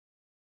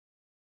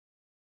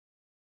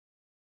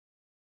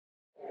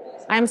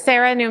I'm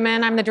Sarah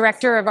Newman. I'm the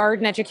Director of Art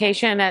and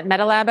Education at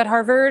MetaLab at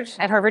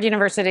Harvard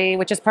University,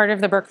 which is part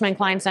of the Berkman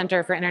Klein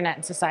Center for Internet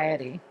and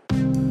Society.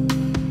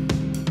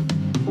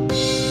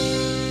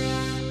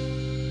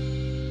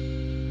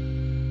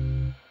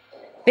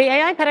 The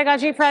AI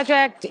Pedagogy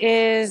Project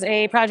is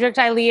a project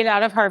I lead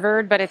out of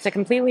Harvard, but it's a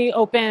completely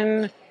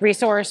open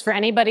resource for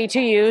anybody to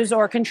use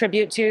or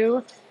contribute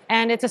to.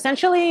 And it's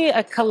essentially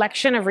a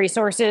collection of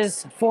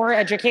resources for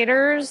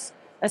educators,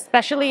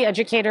 especially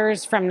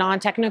educators from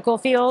non-technical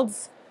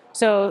fields.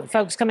 So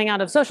folks coming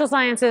out of social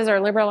sciences or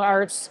liberal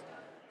arts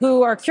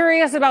who are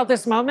curious about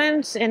this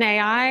moment in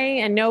AI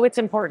and know it's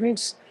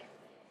important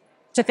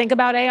to think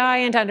about AI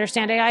and to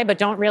understand AI, but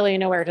don't really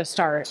know where to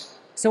start.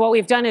 So what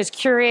we've done is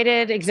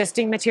curated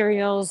existing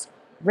materials,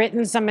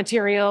 written some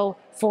material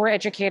for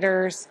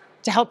educators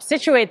to help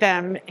situate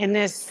them in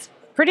this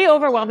pretty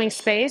overwhelming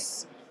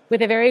space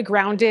with a very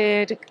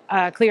grounded,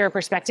 clear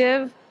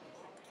perspective.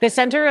 The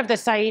center of the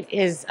site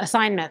is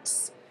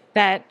assignments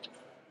that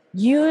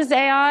use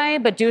AI,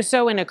 but do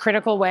so in a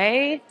critical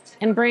way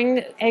and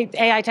bring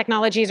AI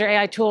technologies or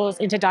AI tools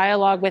into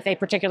dialogue with a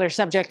particular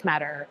subject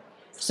matter.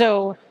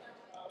 So,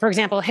 for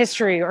example,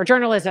 history or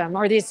journalism,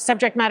 or these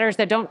subject matters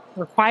that don't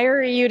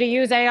require you to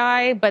use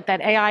AI, but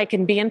that AI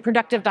can be in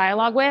productive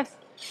dialogue with.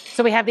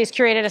 So we have these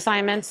curated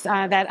assignments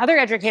that other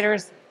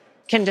educators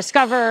can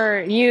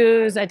discover,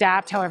 use,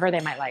 adapt however they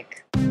might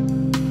like.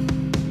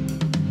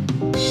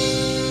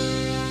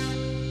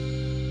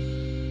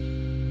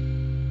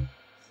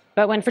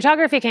 But when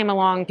photography came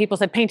along, people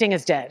said painting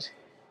is dead.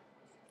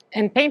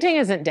 And painting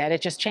isn't dead,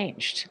 it just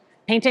changed.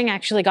 Painting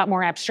actually got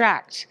more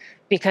abstract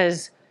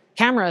because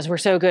cameras were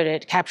so good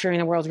at capturing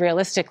the world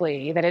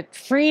realistically that it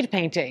freed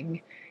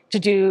painting to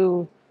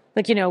do,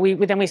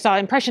 then we saw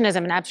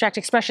Impressionism and abstract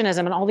expressionism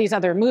and all these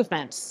other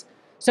movements.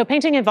 So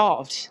painting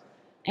evolved.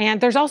 And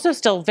there's also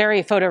still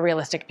very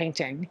photorealistic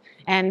painting,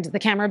 and the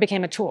camera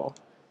became a tool.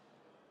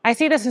 I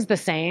see this as the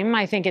same.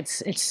 I think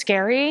it's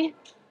scary,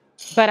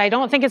 but I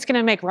don't think it's going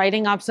to make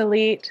writing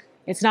obsolete.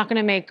 It's not going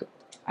to make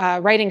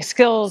writing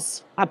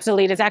skills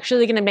obsolete. It's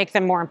actually going to make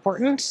them more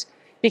important,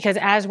 because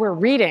as we're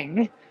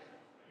reading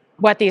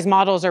what these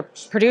models are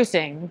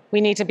producing,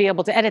 we need to be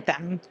able to edit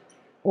them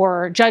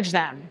or judge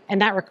them. And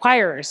that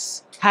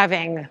requires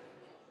having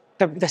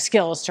the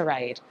skills to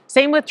write.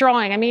 Same with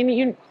drawing. I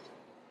mean,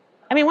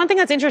 one thing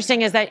that's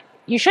interesting is that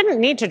you shouldn't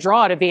need to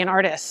draw to be an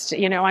artist.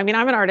 I'm an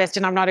artist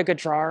and I'm not a good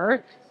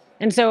drawer.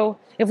 And so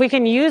if we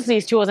can use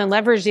these tools and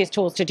leverage these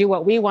tools to do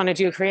what we want to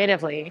do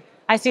creatively,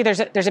 I see there's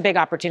a big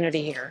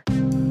opportunity here.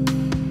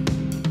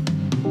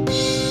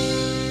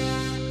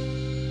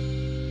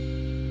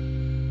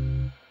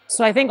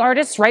 So I think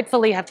artists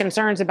rightfully have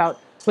concerns about,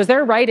 was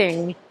their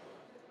writing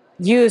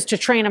used to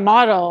train a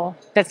model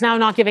that's now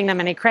not giving them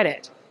any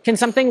credit? Can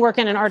something work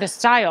in an artist's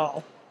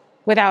style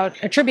without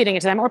attributing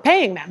it to them or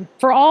paying them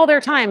for all their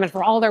time and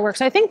for all their work?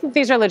 So I think that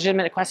these are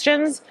legitimate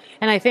questions.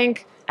 And I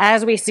think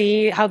as we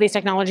see how these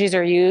technologies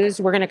are used,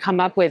 we're going to come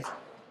up with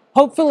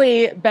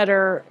hopefully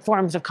better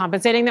forms of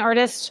compensating the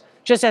artist,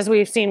 just as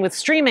we've seen with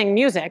streaming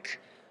music.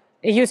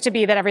 It used to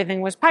be that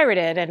everything was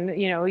pirated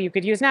and, you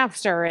could use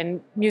Napster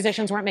and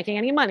musicians weren't making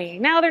any money.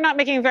 Now they're not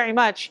making very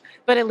much,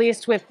 but at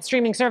least with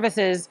streaming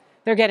services,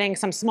 they're getting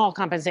some small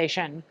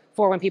compensation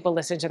for when people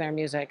listen to their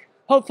music.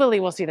 Hopefully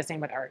we'll see the same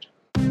with art.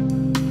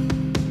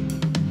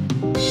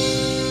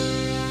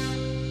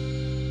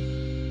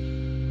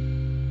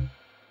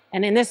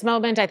 And in this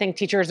moment, I think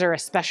teachers are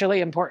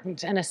especially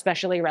important and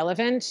especially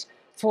relevant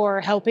for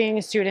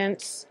helping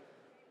students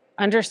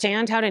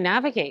understand how to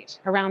navigate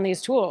around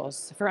these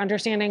tools, for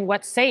understanding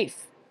what's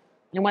safe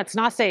and what's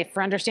not safe,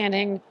 for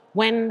understanding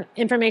when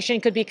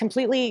information could be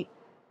completely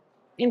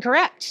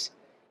incorrect,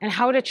 and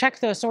how to check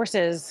those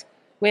sources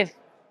with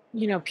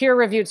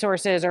peer-reviewed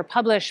sources or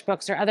published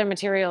books or other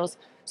materials.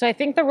 So I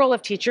think the role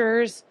of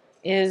teachers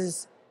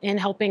is in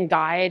helping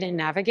guide and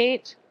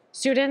navigate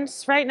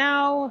students right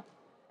now,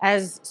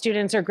 as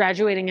students are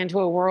graduating into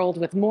a world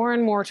with more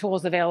and more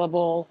tools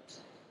available.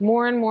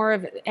 More and more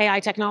of AI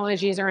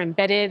technologies are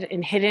embedded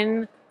and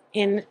hidden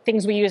in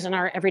things we use in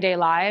our everyday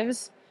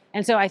lives.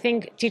 And so I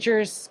think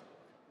teachers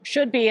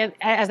should be,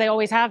 as they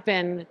always have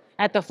been,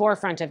 at the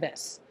forefront of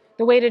this.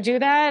 The way to do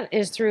that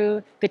is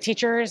through the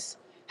teachers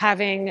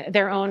having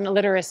their own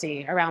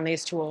literacy around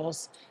these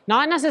tools,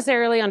 not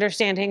necessarily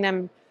understanding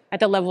them at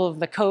the level of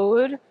the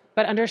code,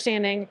 but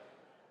understanding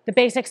the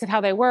basics of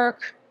how they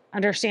work,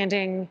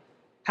 understanding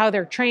how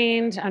they're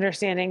trained,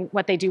 understanding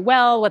what they do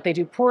well, what they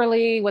do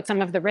poorly, what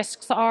some of the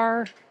risks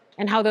are,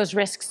 and how those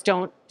risks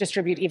don't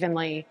distribute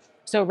evenly.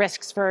 So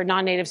risks for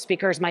non-native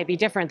speakers might be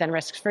different than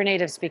risks for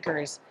native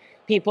speakers.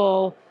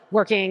 People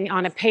working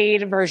on a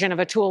paid version of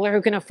a tool or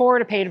who can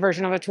afford a paid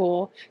version of a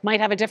tool might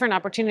have a different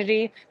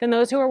opportunity than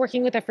those who are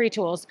working with the free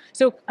tools.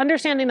 So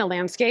understanding the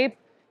landscape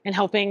and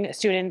helping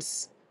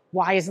students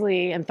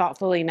wisely and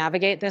thoughtfully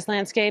navigate this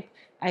landscape,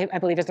 I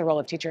believe is the role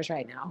of teachers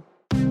right now.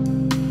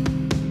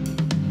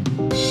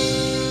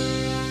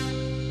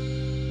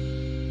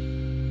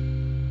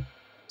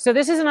 So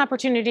this is an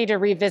opportunity to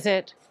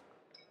revisit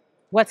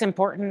what's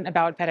important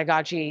about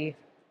pedagogy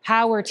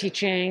how we're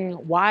teaching,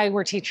 why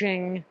we're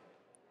teaching,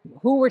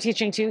 who we're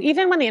teaching to.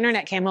 Even when the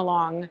internet came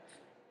along,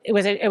 it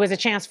was a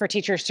chance for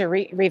teachers to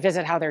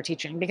revisit how they're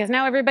teaching, because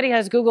now everybody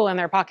has Google in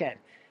their pocket.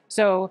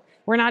 So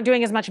we're not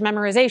doing as much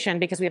memorization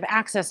because we have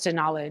access to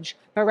knowledge,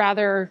 but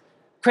rather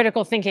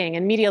critical thinking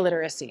and media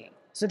literacy.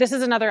 So this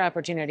is another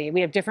opportunity.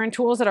 We have different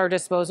tools at our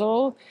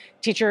disposal.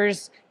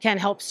 Teachers can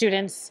help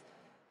students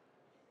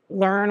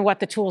learn what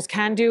the tools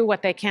can do,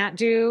 what they can't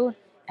do,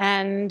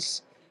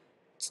 and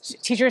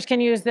teachers can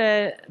use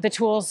the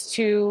tools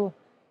to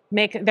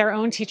make their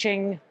own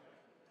teaching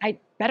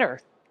better.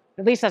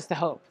 At least that's the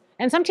hope.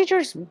 And some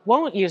teachers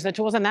won't use the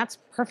tools, and that's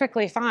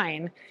perfectly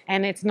fine.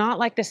 And it's not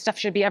like this stuff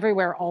should be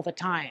everywhere all the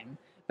time.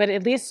 But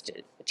at least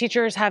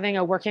teachers having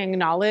a working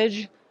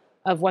knowledge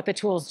of what the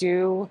tools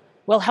do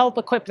will help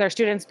equip their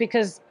students,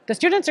 because the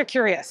students are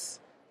curious,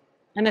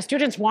 and the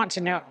students want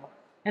to know,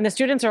 and the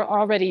students are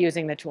already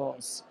using the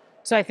tools.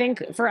 So I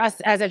think for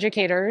us as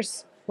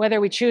educators, whether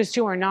we choose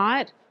to or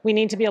not, we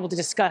need to be able to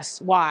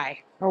discuss why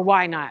or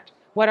why not,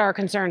 what our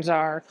concerns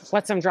are,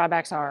 what some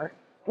drawbacks are.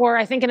 Or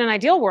I think in an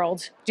ideal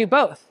world, do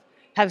both.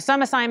 Have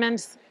some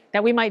assignments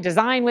that we might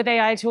design with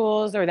AI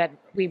tools, or that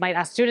we might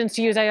ask students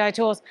to use AI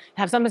tools,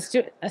 have some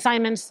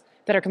assignments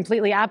that are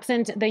completely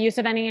absent the use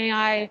of any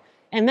AI,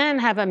 and then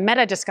have a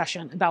meta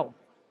discussion about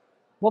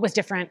what was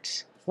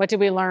different, what did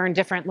we learn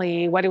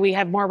differently, what do we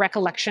have more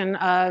recollection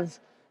of,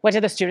 what do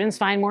the students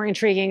find more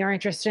intriguing or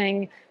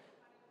interesting,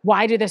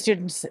 why do the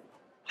students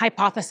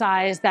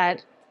hypothesize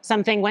that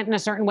something went in a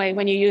certain way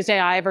when you used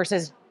AI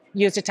versus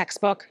used a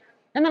textbook,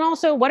 and then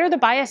also what are the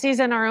biases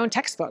in our own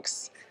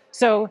textbooks.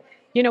 So,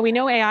 we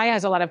know AI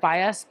has a lot of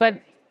bias,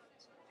 but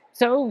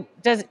so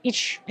does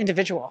each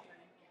individual.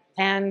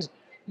 And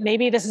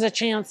maybe this is a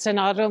chance to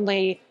not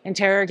only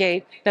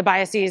interrogate the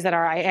biases that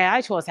our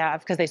AI tools have,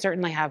 because they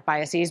certainly have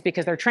biases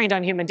because they're trained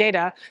on human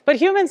data, but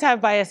humans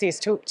have biases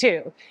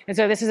too. And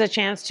so this is a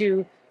chance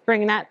to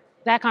bring that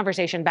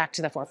conversation back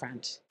to the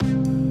forefront.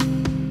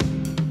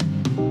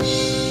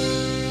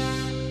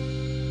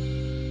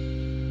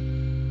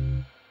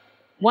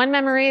 One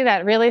memory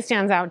that really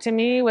stands out to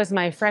me was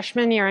my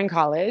freshman year in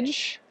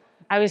college.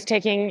 I was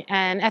taking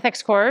an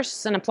ethics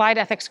course, an applied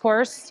ethics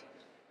course,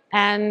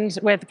 and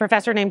with a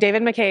professor named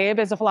David McCabe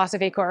as a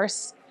philosophy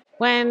course.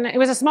 When it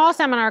was a small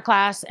seminar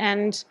class,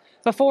 and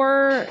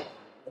before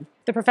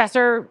the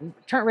professor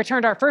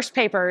returned our first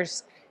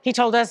papers, he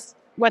told us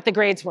what the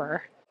grades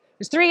were.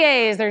 There's 3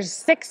 A's, there's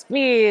 6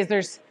 B's,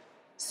 there's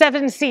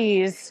 7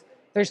 C's,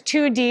 there's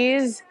 2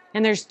 D's,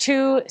 and there's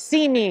 2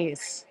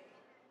 C-me's.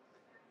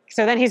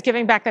 So then he's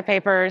giving back the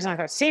papers, and I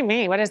thought, see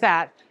me, what is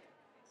that?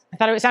 I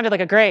thought it sounded like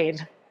a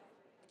grade.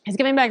 He's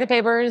giving back the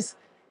papers,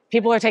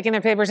 people are taking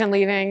their papers and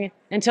leaving,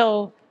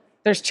 until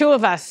there's 2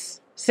 of us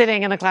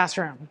sitting in the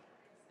classroom,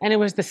 and it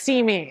was the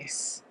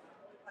C-me's.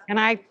 And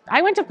I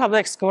went to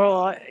public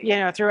school,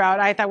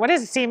 throughout. I thought, what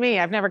is a C-me?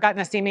 I've never gotten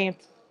a C-me.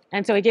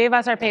 And so he gave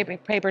us our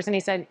papers, and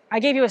he said, I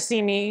gave you a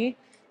C-me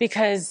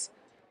because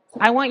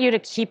I want you to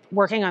keep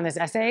working on this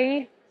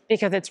essay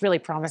because it's really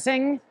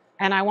promising,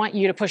 and I want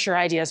you to push your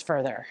ideas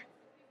further.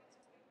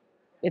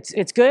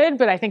 It's good,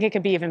 but I think it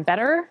could be even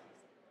better.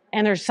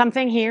 And there's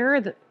something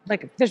here,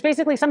 there's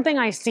basically something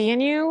I see in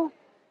you.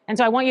 And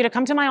so I want you to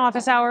come to my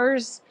office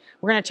hours.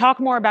 We're going to talk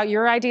more about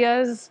your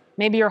ideas.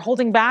 Maybe you're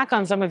holding back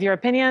on some of your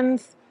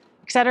opinions,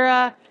 et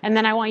cetera. And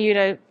then I want you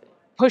to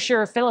push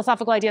your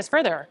philosophical ideas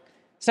further.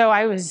 So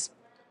I was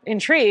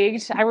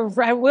intrigued. I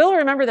will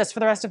remember this for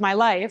the rest of my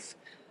life.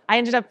 I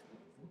ended up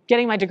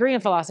getting my degree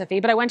in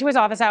philosophy, but I went to his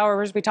office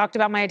hours. We talked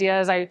about my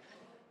ideas.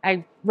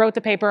 I wrote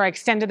the paper. I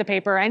extended the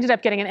paper. I ended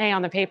up getting an A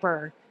on the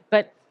paper.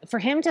 But for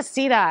him to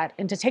see that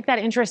and to take that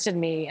interest in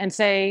me and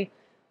say,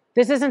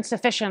 this isn't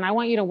sufficient, I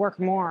want you to work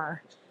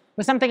more,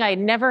 was something I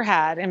never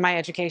had in my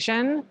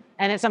education.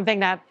 And it's something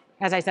that,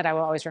 as I said, I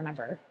will always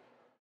remember.